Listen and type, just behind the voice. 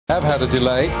have had a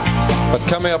delay, but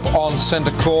coming up on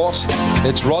centre court,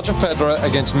 it's Roger Federer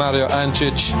against Mario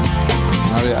Ancic.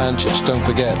 Mario Ancic, don't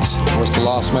forget, was the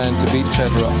last man to beat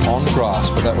Federer on grass,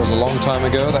 but that was a long time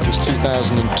ago. That was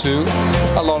 2002.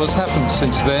 A lot has happened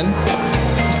since then.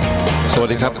 สวัส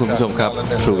ดีครับคุณผู้ชมครับ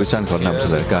True Vision ขอนำเส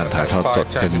นอการถ่ายทอดสด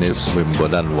เทนนิสวิมเบิล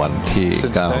ดันวันที่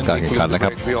 9 การแข่งขันนะครั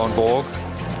บ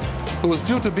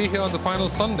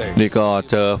นี่ก็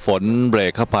เจอฝนเบร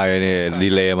กเข้าไปเนี่ยดี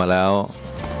เลย์มาแล้ว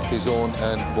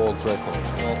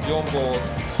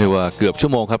นี่ว่าเกือบชั่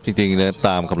วโมงครับจริงๆเนี่ยต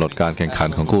ามกำหนดการแข่งขัน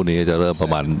ของคู่นี้จะเริ่มปร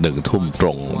ะมาณ1 ทุ่มตร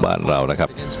งบ้านเรานะครับ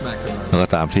แล้วก็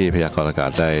ตามที่พยากรณ์อากา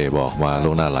ศได้บอกมาล่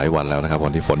วงหน้าหลายวันแล้วนะครับวั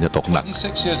นที่ฝนจะตกหนัก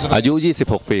อายุ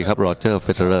 26 ปีครับโรเจอร์เฟ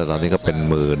เดอร์ตอนนี้ก็เป็น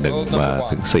มือหนึ่งมา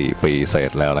ถึง4 ปีเศ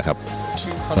ษแล้วนะครับ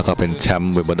แล้วก็เป็นแชม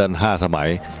ป์วิมเบิลดัน5 สมัย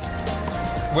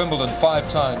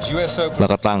แล้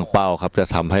วก็ตั้งเป้าครับจะ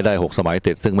ทำให้ได้6 สมัย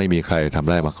ติดซึ่งไม่มีใครทำ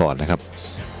ได้มาก่อนนะครับ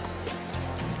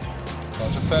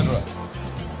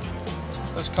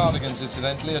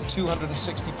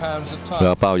แ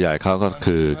ล้วเป้าใหญ่เขาก็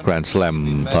คือแกรนด์สแลม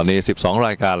ตอนนี้12 ร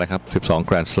ายการเลยครับ12 แ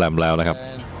กรนด์สแลมแล้วนะครับ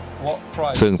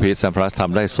ซึ่งพีท แซมพรัสท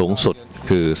ำได้สูงสุด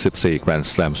คือ14 แกรนด์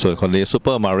สแลมส่วนคนนี้ซูเป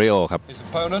อร์มาริโอครับ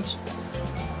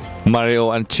มาริโอ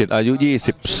อันชิดอายุ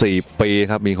 24 ปี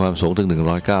ครับมีความสูงถึง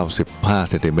195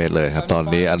 เซนติเมตรเลยครับตอน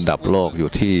นี้อันดับโลกอยู่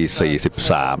ที่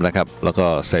 43 นะครับแล้วก็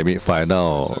เซมิไฟแนล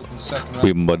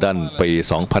วิมเบิลดันปี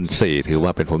 2004 ถือว่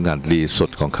าเป็นผลงานดีสุด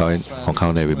ของเขา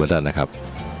ในวิมเบิลดันนะครับ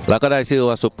แล้วก็ได้ชื่อ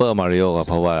ว่าซูเปอร์มาริโอ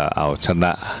เพราะว่าเอาชน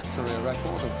ะ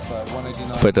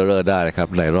เฟเดอร์ได้นะครับ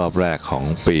ในรอบแรกของ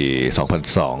ปี 2002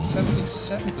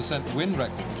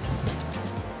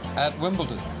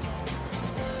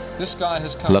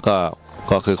 แล้ว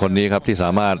ก็คือคนนี้ครับที่ส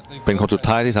ามารถเป็นคนสุด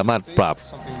ท้ายที่สามารถปราบ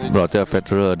โรเจอร์เฟเด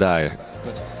อร์ได้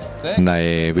ใน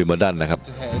วิมเบิลดันนะครับ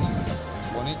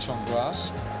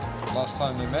Last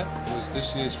time they met was this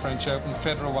year's French Open.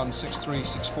 Federer won 6-3,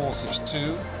 6-4,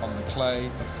 6-2 on the clay,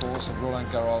 of course, of Roland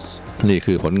Garros. นี่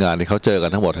คือผลงานที่เขาเจอกั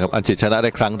นทั้งหมดครับอันชิดชนะไ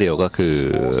ด้ครั้งเดียวก็คือ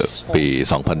ปี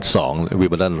 2002 วิม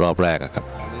เบิลดันรอบแรกครับ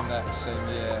In that same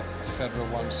year, Federer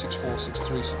won 6-4, 6-3,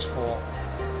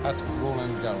 6-4 at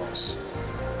Roland Garros.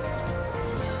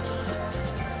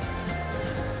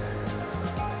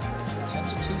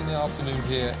 10-2 in the afternoon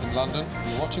here in London.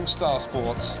 You're watching Star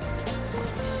Sports.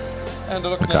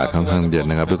อากาศค่อนข้างเย็น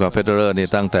นะครับดูการเฟเดอร์นี่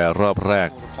ตั้งแต่รอบแรก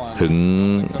ถึง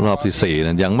รอบที่4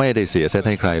นั้นยังไม่ได้เสียเซตใ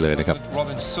ห้ใครเลยนะครับ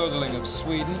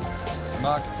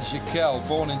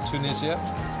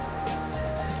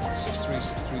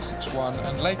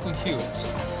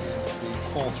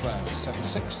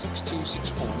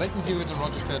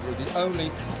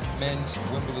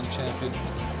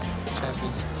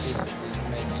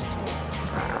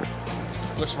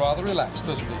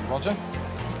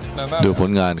ดูผ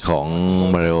ลงานของ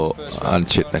มาริโออัน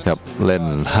ชิดนะครับเล่น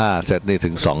5 เซตนี่ถึ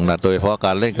ง2 นัดโดยเฉพาะก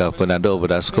ารเล่นกับเฟอร์นันโด เว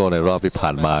ลาสโกในรอบที่ผ่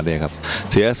านมาเนี่ยครับ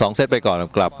เสีย2 เซตไปก่อน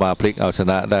กลับมาพลิกเอาช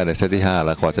นะได้ในเซตที่5แ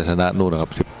ล้วกว่าจะชนะนู่นนะครั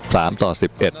บ13-11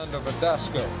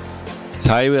ใ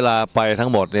ช้เวลาไปทั้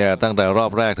งหมดเนี่ยตั้งแต่รอ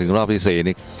บแรกถึงรอบที่4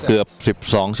นี่เกือบ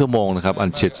12 ชั่วโมงนะครับอัน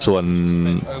ชิดส่วน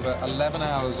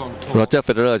โรเจอร์เฟ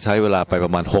เดอร์ใช้เวลาไปปร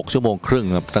ะมาณ6 ชั่วโมงครึ่ง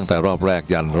ครับตั้งแต่รอบแรก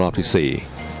ยันรอบที่4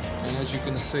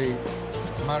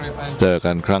เจอ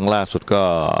กันครั้งล่าสุดก็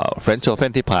เฟรนช์โอเพ่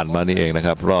นที่ผ่านมานี่เองนะค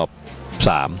รับรอบ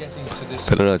3เฟ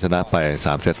เดอร์ชนะไป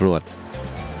3 เซตรวด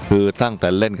คือตั้งแต่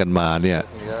เล่นกันมาเนี่ย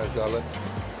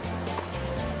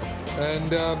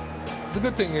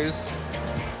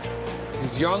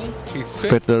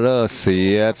เฟเดอร์เสี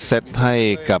ยเซตให้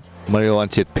กับมาริโออัน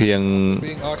ชิดเพียง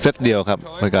เซตเดียวครับ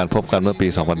ในการพบกันเมื่อปี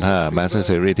 2005 Masters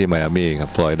Series ที่ไมอามี่ครับ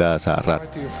ฟลอริดาสหรัฐ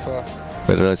เฟ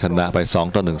เดอร์ชนะไป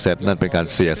2-1 เซตนั่นเป็นการ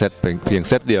เสียเซตเพียง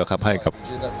เซตเดียวครับให้กับ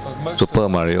ซูเปอ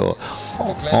ร์มาริโอ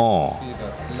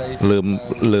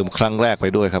ลืมครั้งแรกไป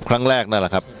ด้วยครับครั้งแรกนั่นแหล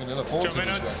ะครับ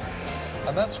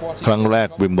ครั้งแรก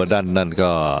วิมเบิลดันนั่น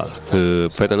ก็คือ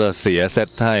เฟเดอร์เสียเซต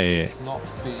ให้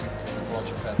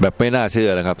แบบไม่น่าเชื่อ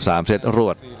นะครับ3 เซตร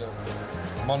วด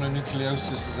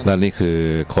และนี่คือ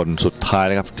คนสุดท้าย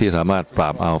นะครับที่สามารถปรา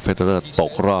บเอาเฟเดอร์ต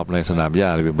กรอบในสนามหญ้า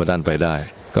วิมเบิลดันไปได้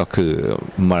ก็คือ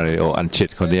มาริโออันชิด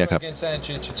คนนี้ครับ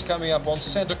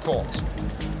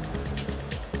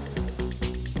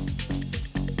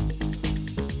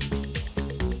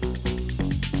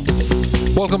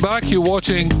Welcome back. You're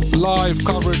watching live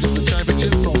coverage of the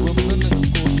championship from Wimbledon, and of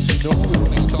course, as you know, we're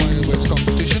running entire West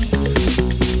competition. There it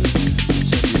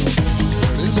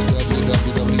is,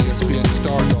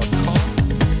 www.espnstar.com.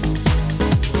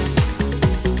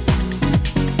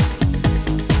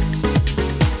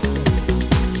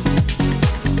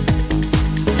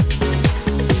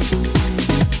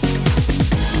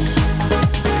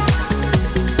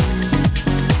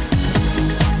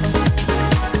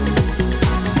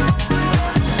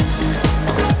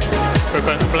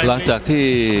 หลังจากที่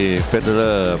เฟเด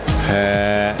อร์แพ้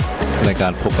ในกา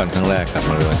รพบกันครั้งแรกกับ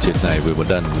มาริโอ อันชิตในวิมเบิล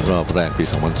ดันรอบแรกปี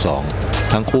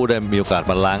 2002 ทั้งคู่ได้มีโอกาส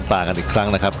มาล้างตากันอีกครั้ง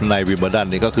นะครับในวิมเบิลดัน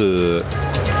นี่ก็คือ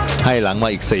ให้หลังมา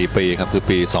อีก4ปีครับคือ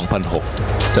ปี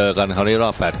 2006 เจอกันคราวนี้รอ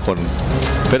บ8คน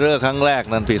เฟเดอร์ครั้งแรก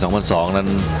นั้นปี 2002 นั้น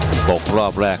ตกรอ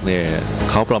บแรกเนี่ย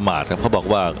เขาประมาทครับเขาบอก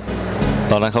ว่า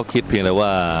ตอนนั้นเขาคิดเพียงแต่ว่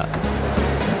า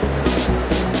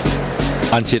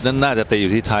อันชิตนั้นน่าจะตีอ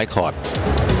ยู่ที่ท้ายคอร์ต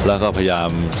แล้วก็พยายาม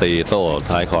ตีโต้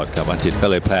ท้ายคอร์ตกับอันชิตก็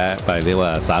เลยแพ้ไปเรียกว่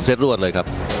า3เซตรวดเลยครับ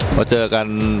พอเจอกัน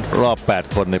รอบ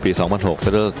8คนในปี 2006 เฟ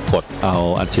เดอร์กดเอา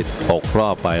อันชิตตกรอ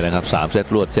บไปนะครับ3เซต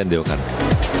รวดเช่นเดียวกัน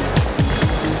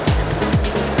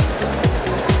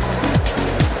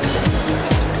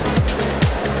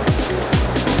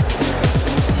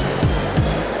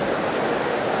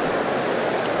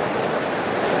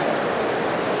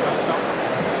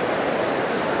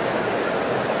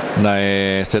ใน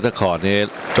เซนเตอร์คอร์ตนี้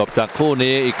จบจากคู่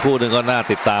นี้อีกคู่หนึ่งก็น่า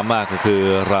ติดตามมากก็คือ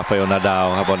ราฟาเอล นาดาล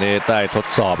ครับวันนี้ได้ทด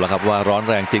สอบแล้วครับว่าร้อน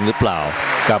แรงจริงหรือเปล่า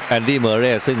กับแอนดี้ เมอร์เร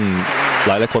ย์ซึ่งห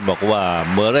ลายคนบอกว่า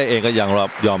เมอร์เรย์เองก็ยัง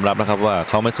ยอมรับนะครับว่า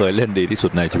เขาไม่เคยเล่นดีที่สุ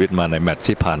ดในชีวิตมาในแมตช์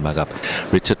ที่ผ่านมากับ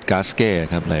ริชาร์ด กาสเก้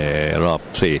ครับในรอบ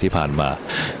4ที่ผ่านมา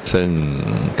ซึ่ง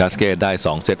กาสเก้ได้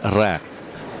2เซตแรก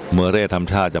เมอร์เรย์ท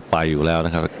ำท่าจะไปอยู่แล้วน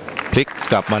ะครับพลิก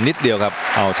กลับมานิดเดียวครับ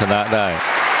เอาชนะได้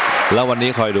แล้ววันนี้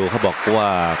คอยดูเขาบอกว่า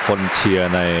คนเชีย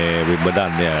ร์ในวิมเบิลดั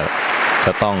นเนี่ยจ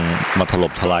ะต้องมาถล่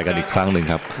มทลายกันอีกครั้งหนึ่ง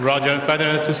ครับ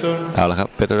เอาละครับ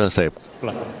เฟเดอร์เสิ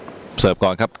ร์ฟก่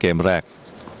อนครับเกมแรก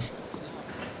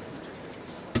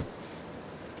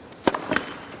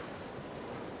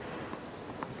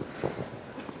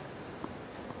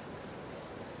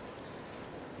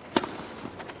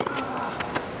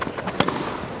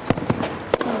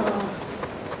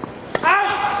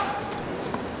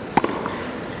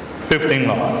15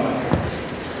 long.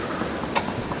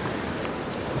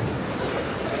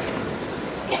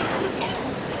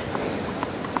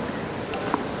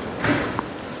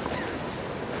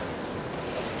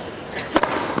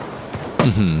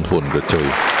ฝุ่นกระจุย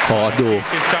ขอดู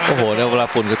โอ้โหในเวลา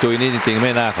ฝุ่นกระจุยนี่จริงๆไ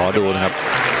ม่น่าขอดูนะครับ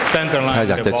ถ้า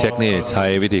อยากจะเช็คนี่ใช้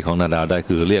วิธีของนาดาลได้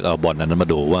คือเรียกเอาบอลนั้นมา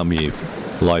ดูว่ามี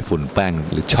รอยฝุ่นแป้ง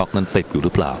หรือช็อกนั้นติดอยู่ห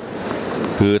รือเปล่า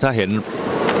คือถ้าเห็น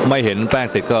ไม่เห็นแป้ง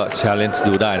ติดก็ challenge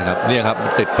ดูได้นะครับนี่ครับ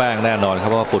ติดแป้งแน่นอนครับ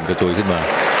เพราะว่าฝุ่นกระจุยขึ้นมา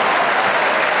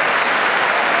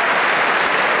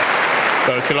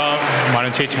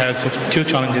Ancic has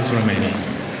 2 challenges remaining.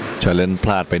 challenge พ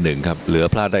ลาดไป1ครับเหลือ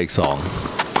พลาดได้อีก2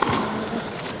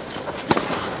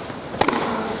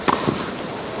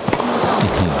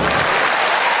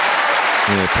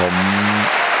นี่ผม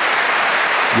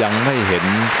ยังไม่เห็น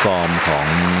ฟอร์มของ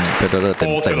เฟเดอเรอร์เต็ม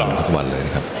ทุกวันเลย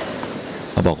ครับ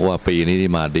เขาบอกว่าปีนี้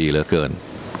ที่มาดีเหลือเกิน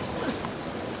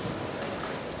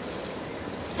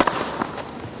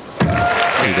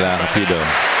อีกแล้วครับที่เดิม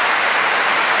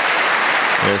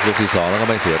ลูกที่2แล้วก็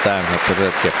ไม่เสียแต้มครับเพื่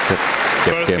อเก็บ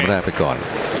เกมแรกไปก่อน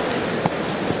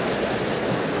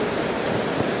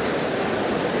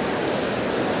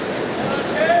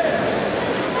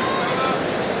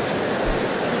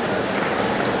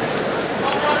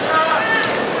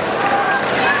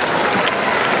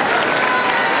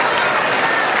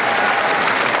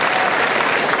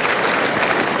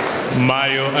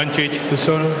Mario Ancic to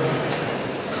serve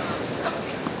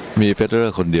มีเฟเดอ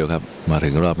ร์คนเดียวครับมาถึ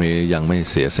งรอบนี้ยังไม่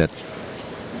เสียเซต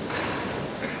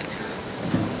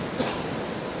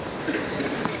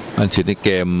อันชิดในเก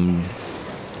ม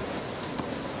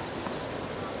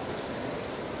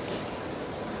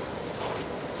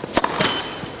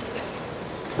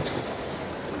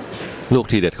ลูก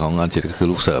ทีเด็ดของอันชิดก็คือ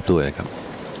ลูกเสิร์ฟด้วยครับ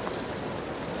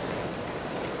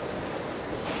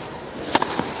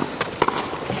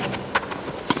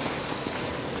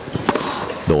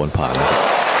โดนผ่านแล้ว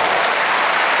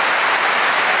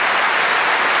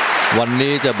วัน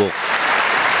นี้จะบุก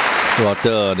โรเจ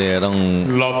อร์เนี่ยต้อง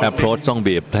approach ต้อง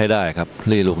บีบให้ได้ครับ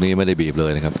นี่ลูกนี้ไม่ได้บีบเล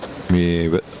ยนะครับมี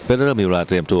เฟเดอร์มีเวลาเ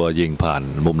ตรียมตัวยิงผ่าน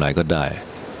มุมไหนก็ได้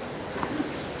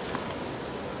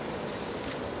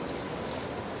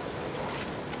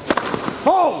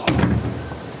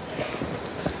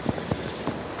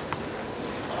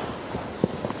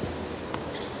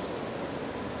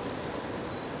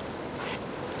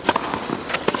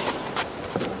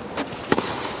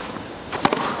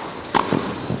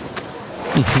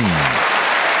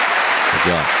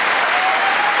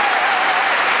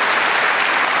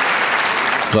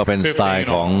ก็เป็นสไตล์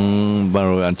ของมา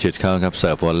ริโอ อันชิตเขาครับเ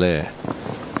สิร์ฟวอลเลย์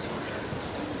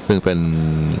ซึ่งเป็น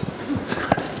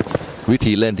วิ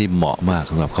ธีเล่นที่เหมาะมาก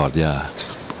สำหรับคอร์ตหญ้า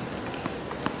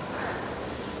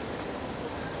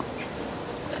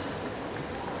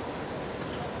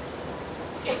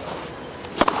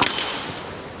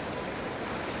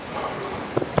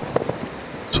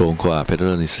สูงกว่าเฟเดอ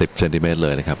ร์นี่10 เซนติเมตรเล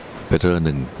ยนะครับเฟเดอร์185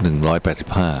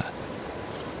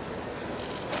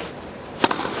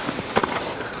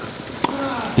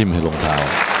จิ้มให้ลงเท้า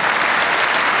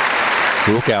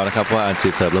รู้แก้วนะครับว่าอันชิ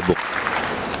ดเสิร์ฟระบุก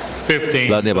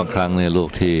แล้วเนี่ยบางครั้งเนี่ยลูก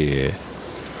ที่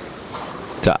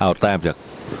จะเอาแต้มจาก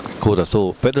คู่ต่อสู้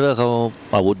เฟเดอร์เขา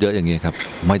อาวุธเยอะอย่างนี้ครับ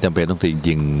ไม่จำเป็นต้อง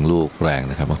ยิงลูกแรง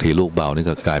นะครับบางทีลูกเบานี่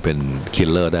ก็กลายเป็นคิล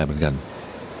เลอร์ได้เหมือนกัน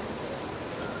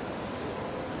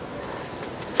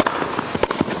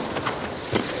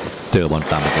เจอบอล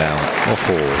ต่ำอีกแล้วโอ้โห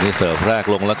นี่เสิร์ฟแรก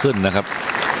ลงแล้วขึ้นนะครับ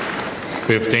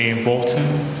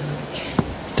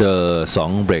เจอ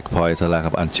2 เบรกพอยต์ซะแล้วค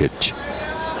รับอันชิช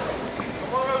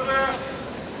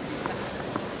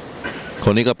ค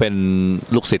นนี้ก็เป็น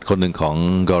ลูกศิษย์คนหนึ่งของ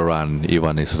กอรันอีว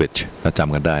านิสวิชจ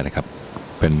ำกันได้นะครับ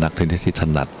เป็นนักเทนนิสที่ถ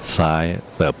นัดซ้าย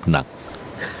เสิร์ฟหนัก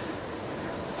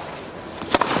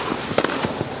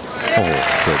โอ้โห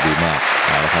เสิร์ฟดีมากเ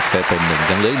อาละครับเป็น1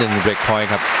ยังเหลืออีก1 เบรกพอยต์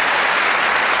ครับ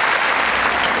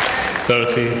โ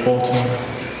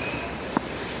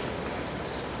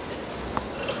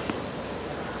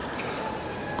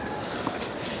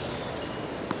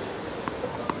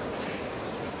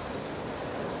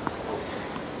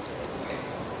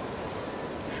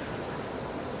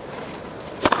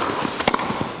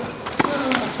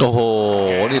โห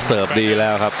นี่เสิร์ฟดีแล้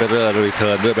วครับเฟเดอร์รีเทิ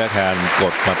ร์นด้วยแบ็คแฮนด์ก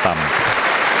ดมาต่ำ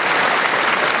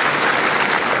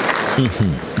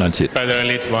นั่นสิ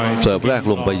เสิร์ฟแรก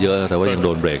ลงไปเยอะแต่ว่ายังโด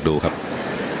นเบรกดูครับ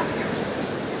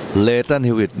เลตัน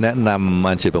ฮิวิตแนะนำ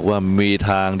อันชิดบอกว่ามี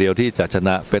ทางเดียวที่จะชน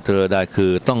ะเฟเดอร์ได้คื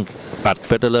อต้องปัดเ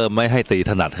ฟเดอร์ไม่ให้ตี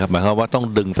ถนัดครับหมายความว่าต้อง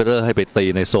ดึงเฟเดอร์ให้ไปตี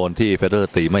ในโซนที่เฟเดอร์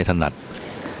ตีไม่ถนัด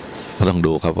ก็ต้อง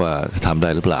ดูครับว่าทำได้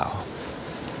หรือเปล่า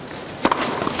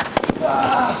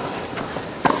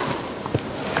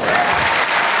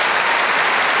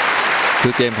คื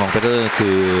อเกมของเฟเดอร์คื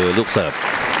อลูกเสิร์ฟ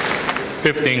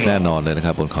แน่นอนเลยนะค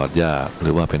รับบนคอร์ตหญ้าห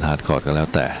รือว่าเป็นฮาร์ดคอร์ตก็แล้ว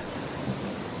แต่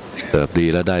เสิร์ฟดี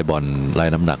แล้วได้บอลไล่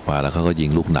น้ำหนักมาแล้วเขาก็ยิง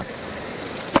ลูกหนัก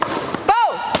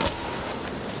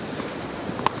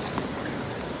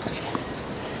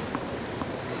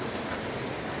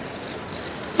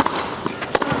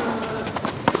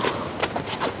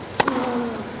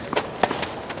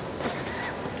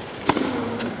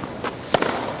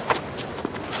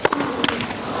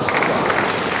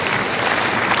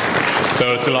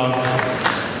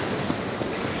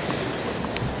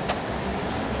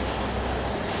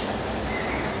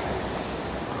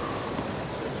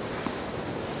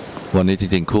วันนี้จ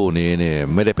ริงๆคู่นี้เนี่ย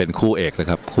ไม่ได้เป็นคู่เอกนะ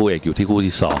ครับคู่เอกอยู่ที่คู่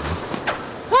ที่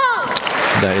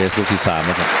2ได้เอคู่ที่3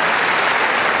นะครับ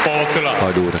คอ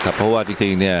ยดูนะครับเพราะว่าจริ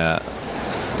งๆเนี่ย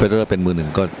เฟเดอร์เป็นมือ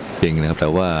1ก็จริงนะครับแต่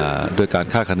ว่าด้วยการ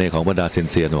คาดคะเนของบรรดาเ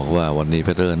ซียนๆบอกว่าวันนี้เฟ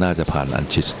เดอร์น่าจะผ่านอัน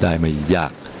ชิชได้ไม่ยา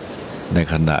กใน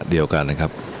ขณะเดียวกันนะครั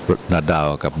บนาดาว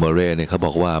กับเมเร่เนี่ยเขาบ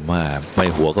อกว่าไม่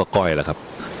หัวก็ก้อยแล้วครับ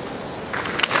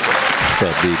เสิ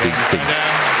ร์ฟดีจริงๆ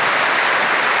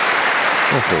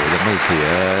โอ้โหยังไม่เสีย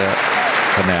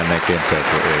คะแนนในเกมเสิร์ฟ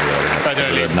ตัวเองเลยครับ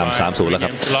นำ 3-0 แล้วครั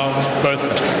บ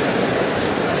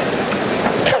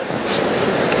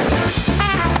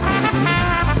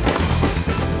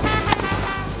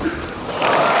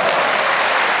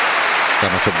จะ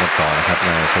มาชมกันต่อนะครับใน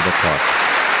เฟเดอร์คอร์ต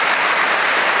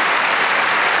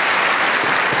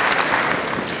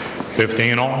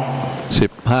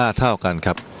15 เท่ากันค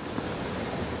รับ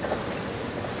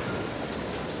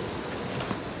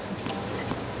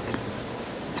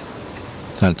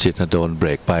อันชิดโดนเบร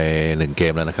กไป1 เก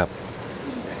มแล้วนะครับ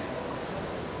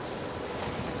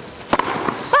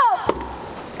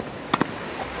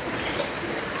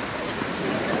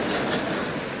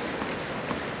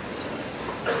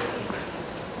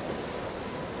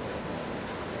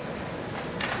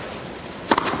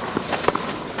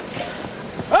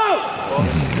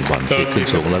บอลติดขึ้น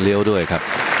สูงแล้วเลี้ยวด้วยครับ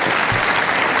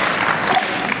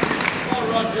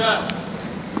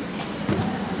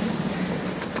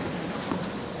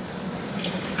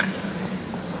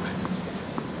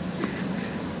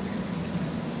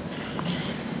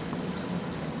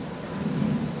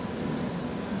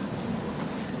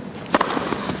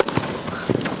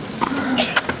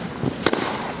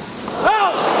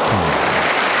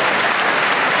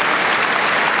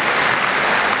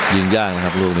ยิงยากนะค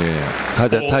รับลูกนี้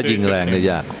ถ้ายิงแรงเนี่ย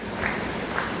ยาก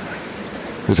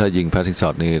คือถ้ายิงแพสซิ่งช็อ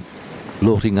ตนี่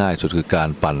ลูกที่ง่ายสุดคือการ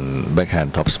ปั่นแบ็คแฮน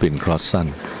ด์ท็อปสปินครอสสั้น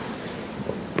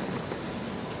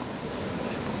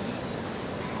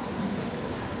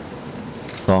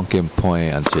ลองเกมพอย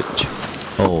ต์อันชิช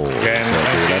โอ้เสิร์ฟ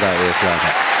ดีแล้วได้เอสแล้วค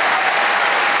รับ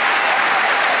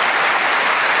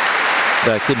ไ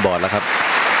ด้ขึ้นบอร์ดแล้วครับ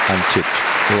อันชิช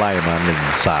ไล่มา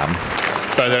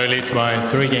 1-3Federer leads by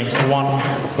 3 games to 1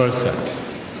 first set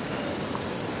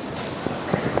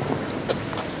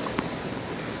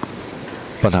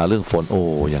ปัญหาเรื่องฝนโอ้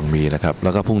ยังมีนะครับแล้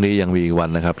วก็พรุ่งนี้ยังมีวัน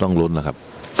นะครับต้องลุ้นนะครับ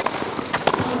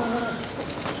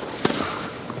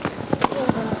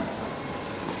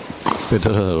เป็น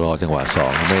รอจังหวะ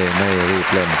2ไม่รีบ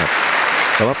เล่นครับ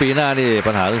แต่ว่าปีหน้านี่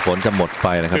ปัญหาเรื่องฝนจะหมดไป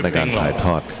นะครับในการถ่ายท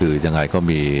อดคือยังไงก็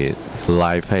มีไล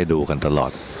ฟ์ให้ดูกันตลอ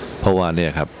ดเพราะว่าเนี่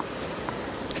ยครับ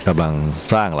กำลัง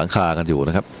สร้างหลังคากันอยู่น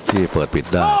ะครับที่เปิดปิด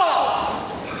ได้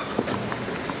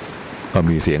ก็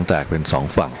มีเสียงแตกเป็น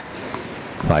2ฝั่ง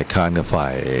ฝ่ายค้านกับฝ่า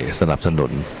ยสนับสนุ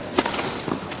น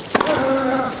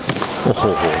โอ้โห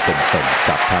เต็ม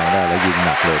จับทางได้แล้วยิงห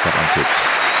นักเลยครับอันชิด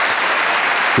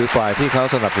คือฝ่ายที่เขา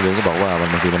สนับสนุนก็บอกว่ามัน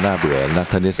บางทีมันน่าเบื่อนัก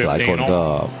เทนนิสหลายคนก็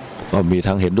มี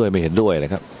ทั้งเห็นด้วยไม่เห็นด้วยน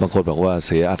ะครับบางคนบอกว่าเ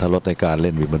สียอรรถรสในการเ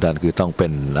ล่นวิมเบิลดันคือต้องเป็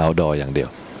นเอาท์ดอร์อย่างเดียว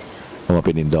พอมาเ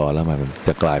ป็นอินดอร์แล้วมันจ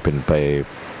ะกลายเป็นไ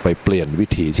ปเปลี่ยนวิ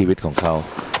ถีชีวิตของเขา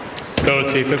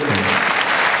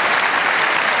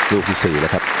ลูกที่4แล้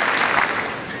วครับ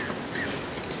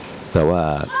แต่ว่า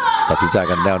ตัดสินใจ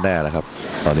กันแน่วแน่แล้วครับ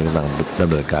ตอนนี้กำลังดำ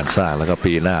เนินการสร้างแล้วก็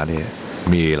ปีหน้านี่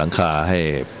มีหลังคาให้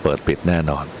เปิดปิดแน่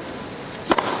นอน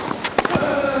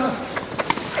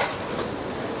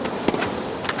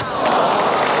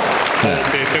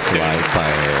สไลด์ไป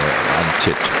อัน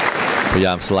ชิดพยาย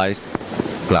ามสไลด์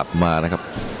กลับมานะครับ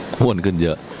อ้วนขึ้นเย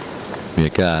อะเมี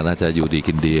ยกาน่าจะอยู่ดี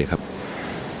กินดีครับ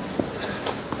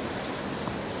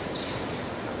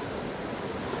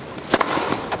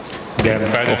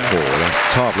โอ้โห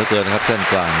ชอบเหลือเกินนะครับเส้น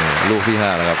กลางเนี่ยลูกที่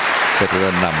5แล้วครับเฟเดอ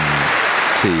ร์นำ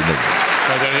 4-1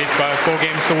 It's about 4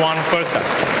 games to 1 per set.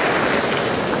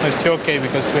 It's still okay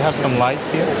because we have some lights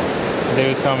here. They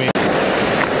will tell me.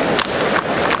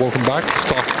 Welcome back to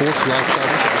Star Sports Live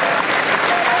coverage.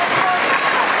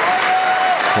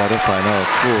 ควอเตอร์ไฟนอล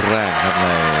คู่แรกครับใน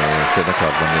เซนต์คอ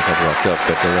ร์ดวันนี้ครับโรเจอร์เฟ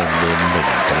เดอร์มือ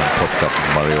1กำลังพบกับ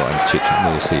มาริโออันชิช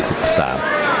มือ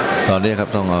43ตอนนี้ครับ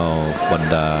ต้องเอาบรร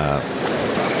ดา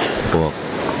พวก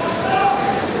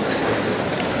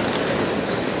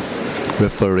เร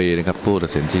ฟเฟอรีนะครับผู้ตั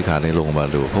ดสินชี้ขาดในลงมา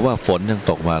ดูเพราะว่าฝนยัง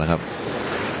ตกมานะครับ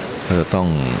จะต้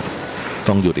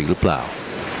องหยุดอีกหรือเปล่า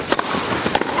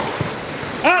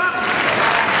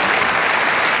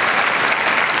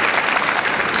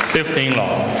15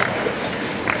 long.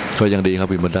 ก็ยังดีครับ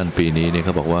วิมเบิลดันปีนี้นี่เข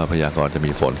าบอกว่าพยากรณ์จะ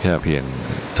มีฝนแค่เพียง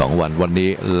2 วันนี้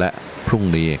และพรุ่ง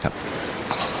นี้ครับ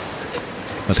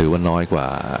ก็ถือว่าน้อยกว่า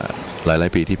หลา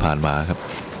ยปีที่ผ่านมาครับ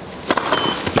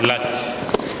Let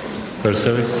for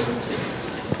service.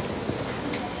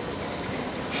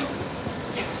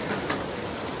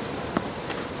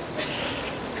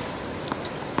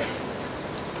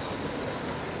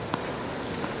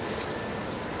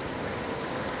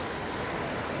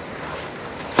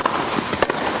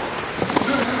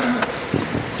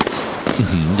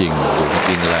 ยิงดูครับ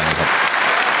ยิงแรงครับ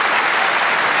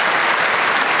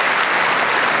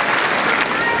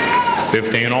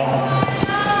15 all.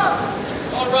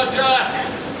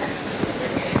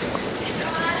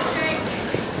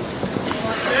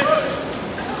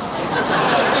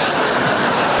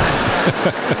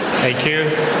 Thank you.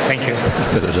 Thank you.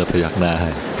 เรือพยักหน้าให้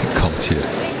กองเชียร์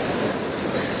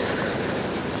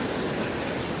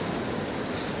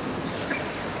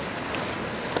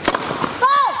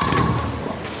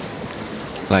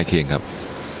ใกล้เคียงครับ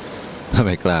ไ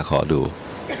ม่กล้าขอดู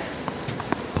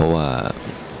เพราะว่า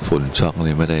ฝุ่นช็อก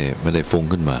นี่ไม่ได้ฟุ้ง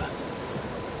ขึ้นมา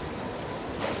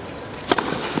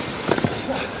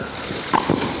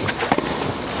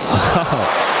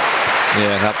เนี่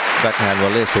ยครับแบ็คแฮนด์วอ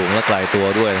ลเลย์สูงและไกลตัว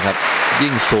ด้วยนะครับ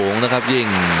ยิ่งสูงนะครับยิ่ง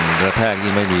กระแทก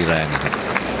ยิ่งไม่มีแรงนะครับ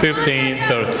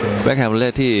15-13 แบ็คแฮนด์วอลเล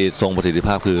ย์ที่ทรงประสิทธิภ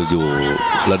าพคืออยู่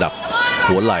ระดับ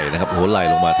หัวไหล่นะครับหัวไหล่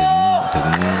ลงมาถึง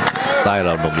ใต้เร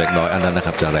านมเล็กน้อยอันนั้นนะค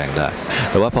รับจะแรงได้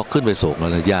แต่ว่าพอขึ้นไปสูงแล้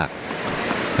วยาก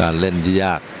การเล่นย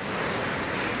าก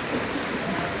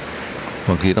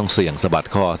บางทีต้องเสี่ยงสะบัด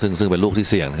ข้อซึ่งเป็นลูกที่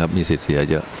เสี่ยงนะครับมีสิทธิ์เสีย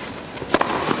เยอะ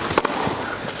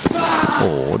โ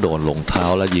อ้โดนลงเท้า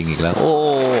แล้วยิงอีกแล้วโอ้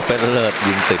เป็นเลิศ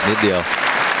ยิงติดนิดเดียว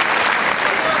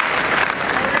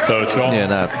เนี่ย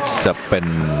น่าจะเป็น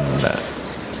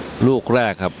ลูกแร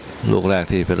กครับลูกแรก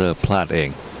ที่เฟเดอร์พลาดเอ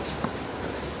ง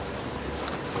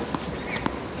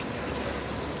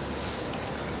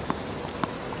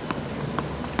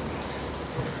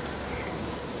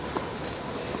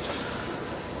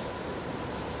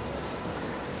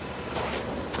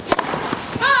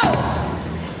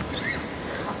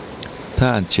ถ้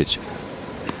าอันชิช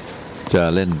จะ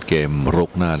เล่นเกมรุ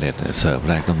กหน้าเน็ตเสิร์ฟ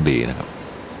แรกต้องดีนะครับ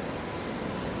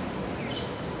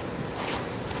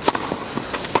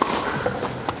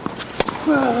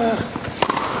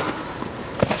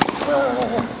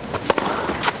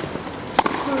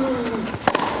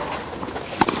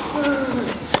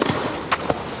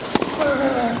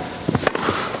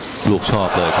ลูกชอบ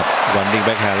เลยครับ running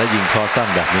backhand และยิงคอร์สสั้น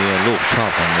แบบนี้ลูกชอ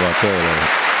บของโรเจอร์เลย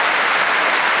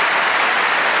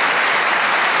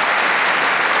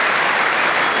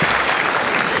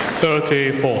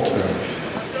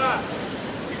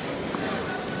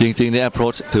จริงๆเนี่ย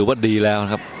approach ถือว่าดีแล้ว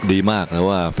ครับดีมากนะ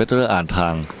ว่าเฟเดอร์อ่านทา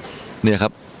งเนี่ยครั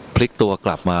บพลิกตัวก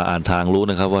ลับมาอ่านทางรู้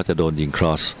นะครับว่าจะโดนยิง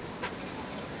cross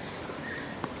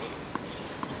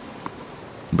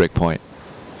break point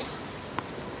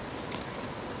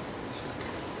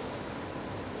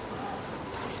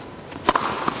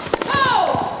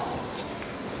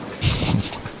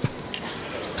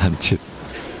อันชิด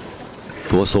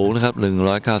ตัวสูงนะครับ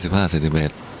195เซนติเมต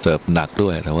รเสิร์ฟหนักด้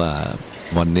วยแต่ว่า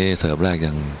วันนี้เสิร์ฟแรก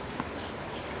ยัง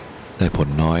ได้ผล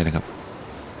น้อยนะครับ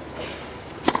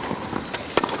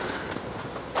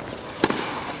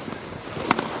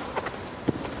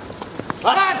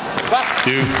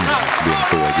เบี่ยง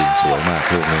ตัวยิงสวยมาก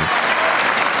ลูกนี้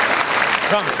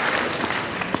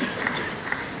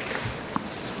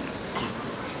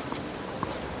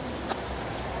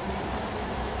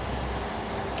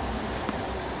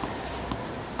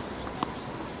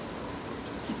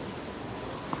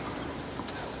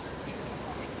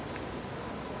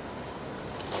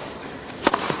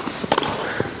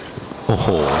โอ้โห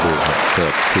ดูครับเสิ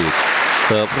ร์ฟฉีกเ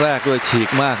สิร์ฟแรกด้วยฉีก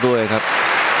มากด้วยครับ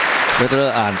เฟเดอ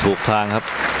ร์อ่านถูกทางครับ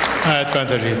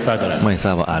ไม่ทร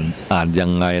าบว่าอ่านยั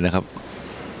งไงนะครับ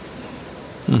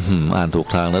อ่านถูก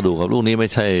ทางแล้วดูครับลูกนี้ไม่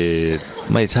ใ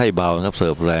ช่เบาครับเสิ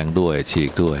ร์ฟแรงด้วยฉี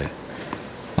กด้วย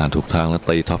อ่านถูกทางแล้ว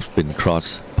ตีท็อปสปินครอส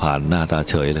ผ่านหน้าตา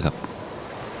เฉยเลยครับ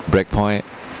break point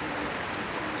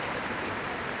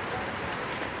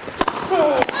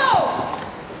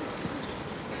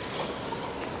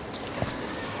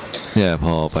เนี่ยพ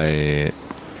อไป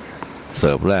เ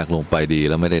สิร์ฟแรกลงไปดี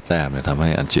แล้วไม่ได้แต้มเนี่ยทำให้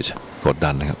อันชิชกดดั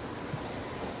นนะครับ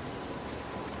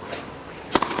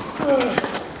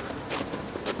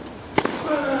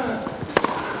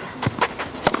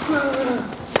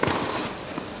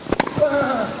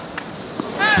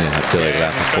เนี่ยครับเจออีกแล้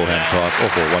วโฟร์แฮนด์ครอสโอ้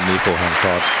โหวันนี้โฟร์แฮนด์คร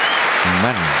อสแ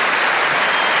ม่น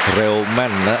เร็วแม่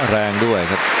นและแรงด้วย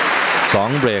ครับ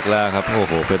2เบรกแล้วครับโอ้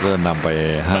โหเฟเดอร์นำไป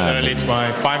5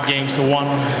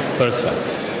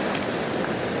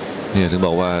เนี่ยถึงบ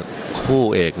อกว่าคู่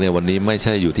เอกเนี่ยวันนี้ไม่ใ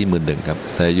ช่อยู่ที่1-1ครับ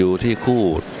แต่อยู่ที่คู่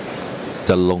จ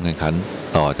ะลงแข่งขัน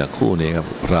ต่อจากคู่นี้ครับ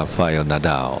ราฟาเอลนาด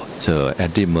าลเจอแอ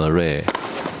นดี้เมอร์เรย์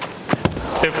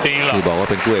ที่บอกว่า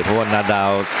เป็นคู่เอกเพราะว่านาดา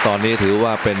ลตอนนี้ถือ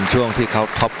ว่าเป็นช่วงที่เขา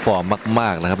ท็อปฟอร์มม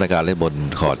ากๆนะครับในการเล่นบน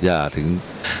คอร์ตหญ้าถึง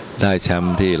ได้แชม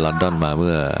ป์ที่ลอนดอนมาเ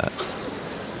มื่อ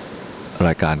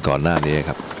รายการก่อนหน้านี้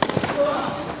ครับ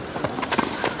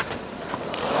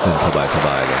สบ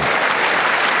ายเลย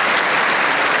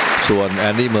ส่วนแอ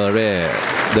นดี้เมอร์เรย์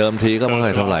เดิมทีก็ไม่ค่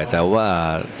อยเท่าไหร่แต่ว่า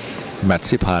แมตช์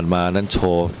ที่ผ่านมานั้นโช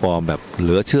ว์ฟอร์มแบบเห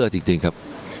ลือเชื่อจริงๆครับ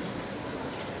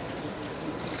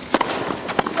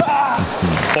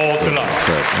เ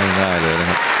สิร์ฟง่ายๆเลยนะ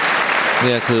ครับเ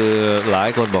นี่ยคือหลาย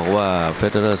คนบอกว่าเฟ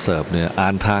เดอร์เสิร์ฟเนี่ยอ่า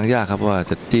นทางยากครับว่า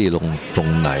จะจี้ลงตรง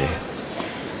ไหน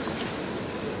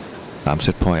3 เซ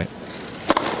ตพอยต์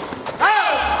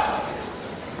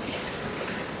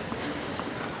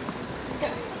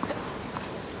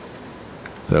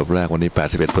เสิร์ฟแรกวันนี้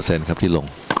 81% ครับที่ลง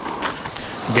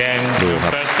ดู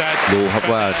ครับ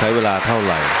ว่าใช้เวลาเท่าไ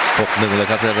หร่ 6-1 เลย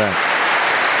ครับเซตแรก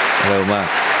เร็วมาก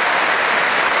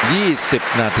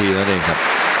20 นาทีนั่นเองครับ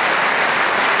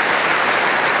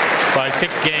by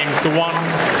 6 games to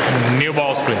 1 new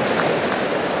balls please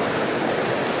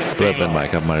เริ่มกันใหม่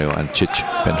ครับมาริโออันชิช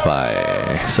เป็นฝ่าย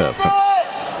เสิร์ฟครับ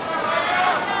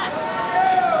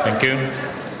thank you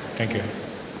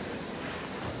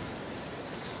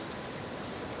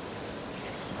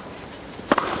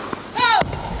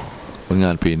ผลง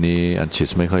านปีนี้อันชิช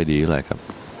ไม่ค่อยดีเท่าไหร่ครับ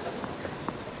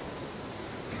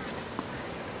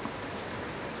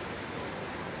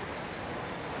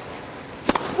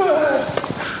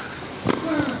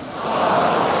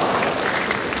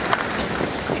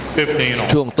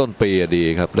ช่วงต้นปีดี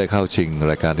ครับได้เข้าชิง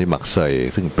รายการที่มักเซย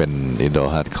ซึ่งเป็นอินโด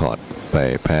ฮาร์ดคอร์ตไป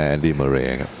แพ้แอนดี้เมเร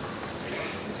ย์ครับ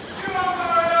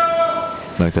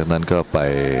หลังจากนั้นก็ไป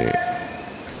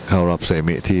เข้ารอบเซ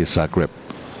มิที่ซาเกร็บ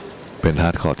เป็นฮา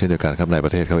ร์ดคอร์ตที่เดียวกันครับในปร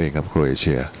ะเทศเขาเองครับโครเอเ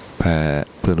ชียแพ้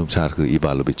เพื่อนร่วมชาติคืออีว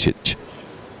าน ลูบิชิช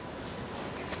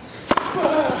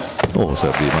โอ้เสิ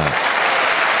ร์ฟดีมาก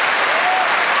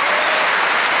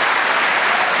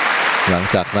หลัง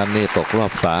จากนั้นนี่ตกรอ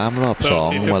บ3รอบ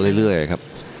2มาเรื่อยๆครับ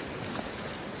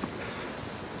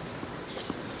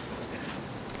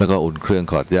แล้วก็อุ่นเครื่อง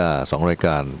คอร์ตหญ้า2รายก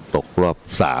ารตกรอบ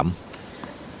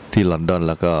3ที่ลอนดอน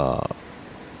แล้วก็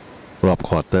รอบค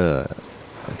วอเตอร์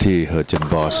ที่เฮอร์เจน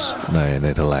บอสในเน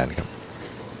เธอร์แลนด์ครับ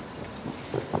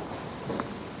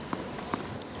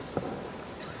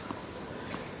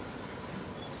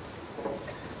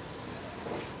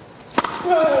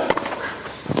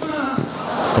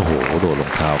โอ้โหโดดรอ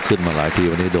งเท้าขึ้นมาหลายที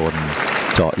วันนี้โดน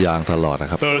เจาะยางตลอดนะ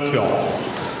ครับ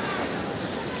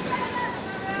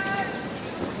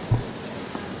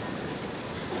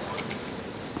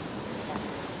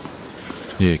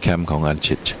นี่แคมป์ของอัน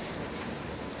ชิช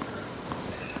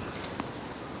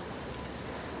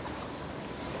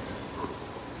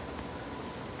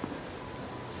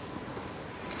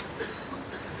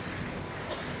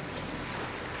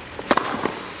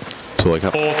สวยครั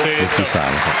บลูกที่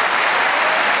3ครับ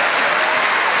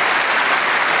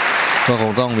ก็ค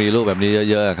งต้องมีลูกแบบนี้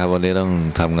เยอะๆครับวันนี้ต้อง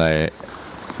ทำไง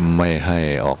ไม่ให้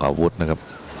ออกอาวุธนะครับ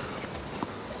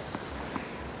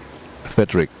เฟเ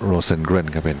ดริกโรเซนเกรน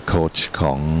ครับเป็นโค้ชข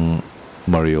อง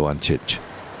มาริโออันชิช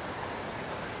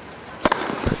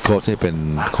โค้ชที่เป็น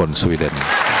คนสวีเดน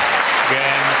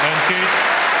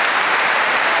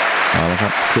เอาละครั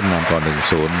บขึ้นนำก่อน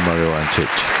 1-0 มาริโออันชิ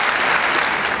ช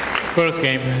First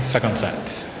game, second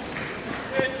set.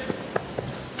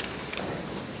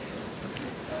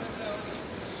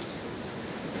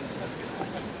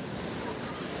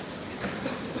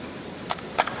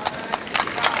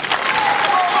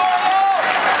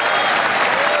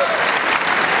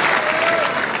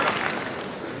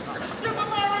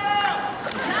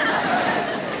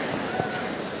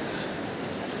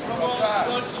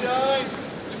 Sunshine.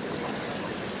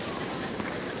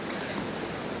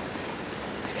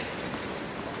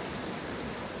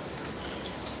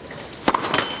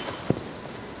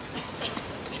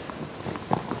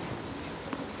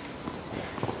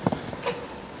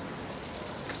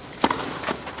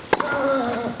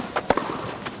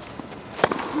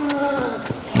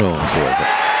 โอ้สวยครับ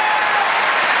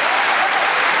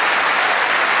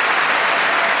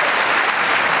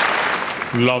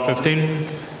Love 15.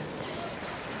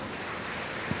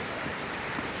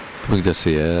 เพิ่งจะเ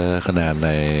สียคะแนนใน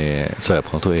เสิร์ฟ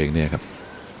ของตัวเองเนี่ยครับ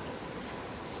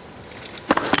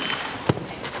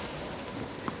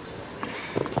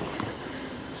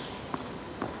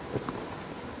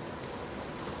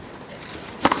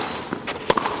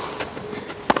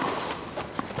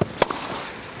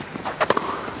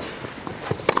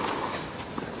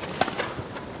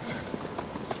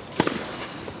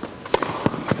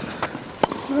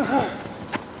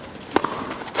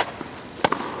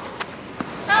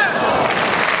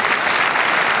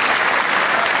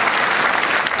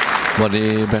วันนี้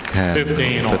แบ็คแฮนด์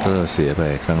เฟเดอร์เสียไป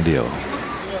ครั้งเดียว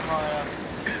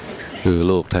คือ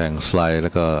ลูกแทงสไลด์แล้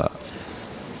วก็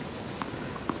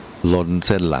ล้นเ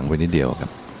ส้นหลังไปนิดเดียวครั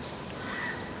บ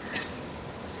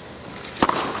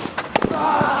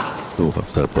ดูครับ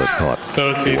เธอเปิดคอร์ด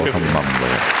หัวขมำเล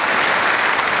ย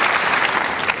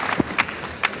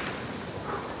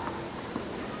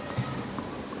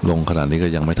ลงขนาดนี้ก็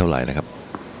ยังไม่เท่าไหร่นะครับ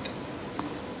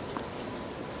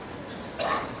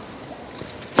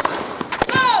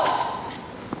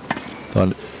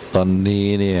ตอนนี้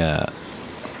เนี่ย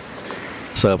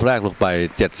เสิร์ฟแรกลงไป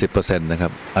 70% นะครั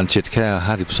บอันชิดแค่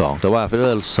 52%แต่ว่าเฟเด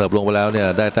อร์เสิร์ฟลงไปแล้วเนี่ย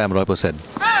ได้แต้ม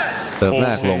 100% เสิร์ฟแร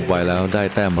กลงไปแล้วได้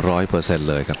แต้ม 100%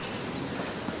 เลยครับ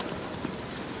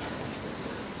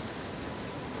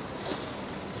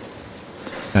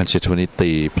อันชิดวันนี้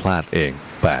ตีพลาดเอง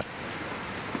8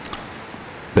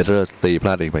เฟเดอร์ตีพล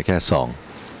าดเองไปแค่2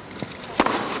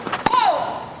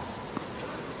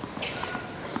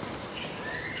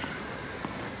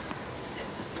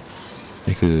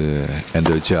นี่คือแอนเ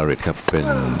ดอร์จาริตครับเป็น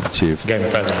Chief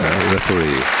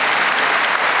Referee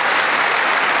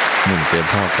 1 เกม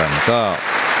เท่ากันก็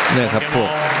เนี่ยครับพวก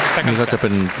นี่ก็จะเป็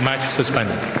น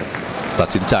ตัด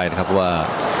สินใจนะครับว่า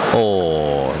โอ้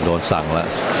โดนสั่งแล้ว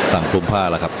สั่งคลุมผ้า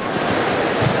แล้วครับ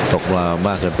ตกมาม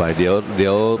ากเกินไปเดี๋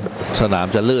ยวสนาม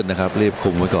จะลื่นนะครับรีบ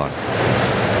คุมไว้ก่อน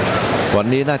วัน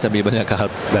นี้น่าจะมีบรรยากาศ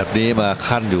แบบนี้มา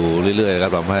ขั้นอยู่เรื่อยๆครั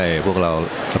บทำให้พวกเรา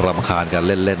รำคาญกัน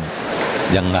เล่น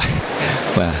ๆยังไง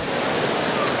มา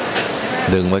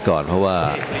ดึงไว้ก่อนเพราะว่า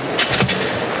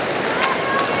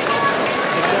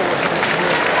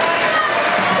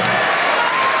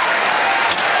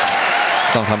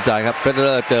ต้องทำใจครับเฟเดอ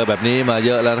ร์เจอแบบนี้มาเ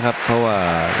ยอะแล้วนะครับเพราะว่า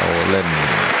เล่น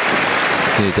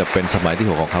นี่จะเป็นสมัยที่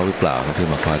6ของเขาหรือเปล่าที่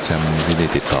มาคว้าแชมป์ที่นี่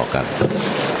ติดต่อกัน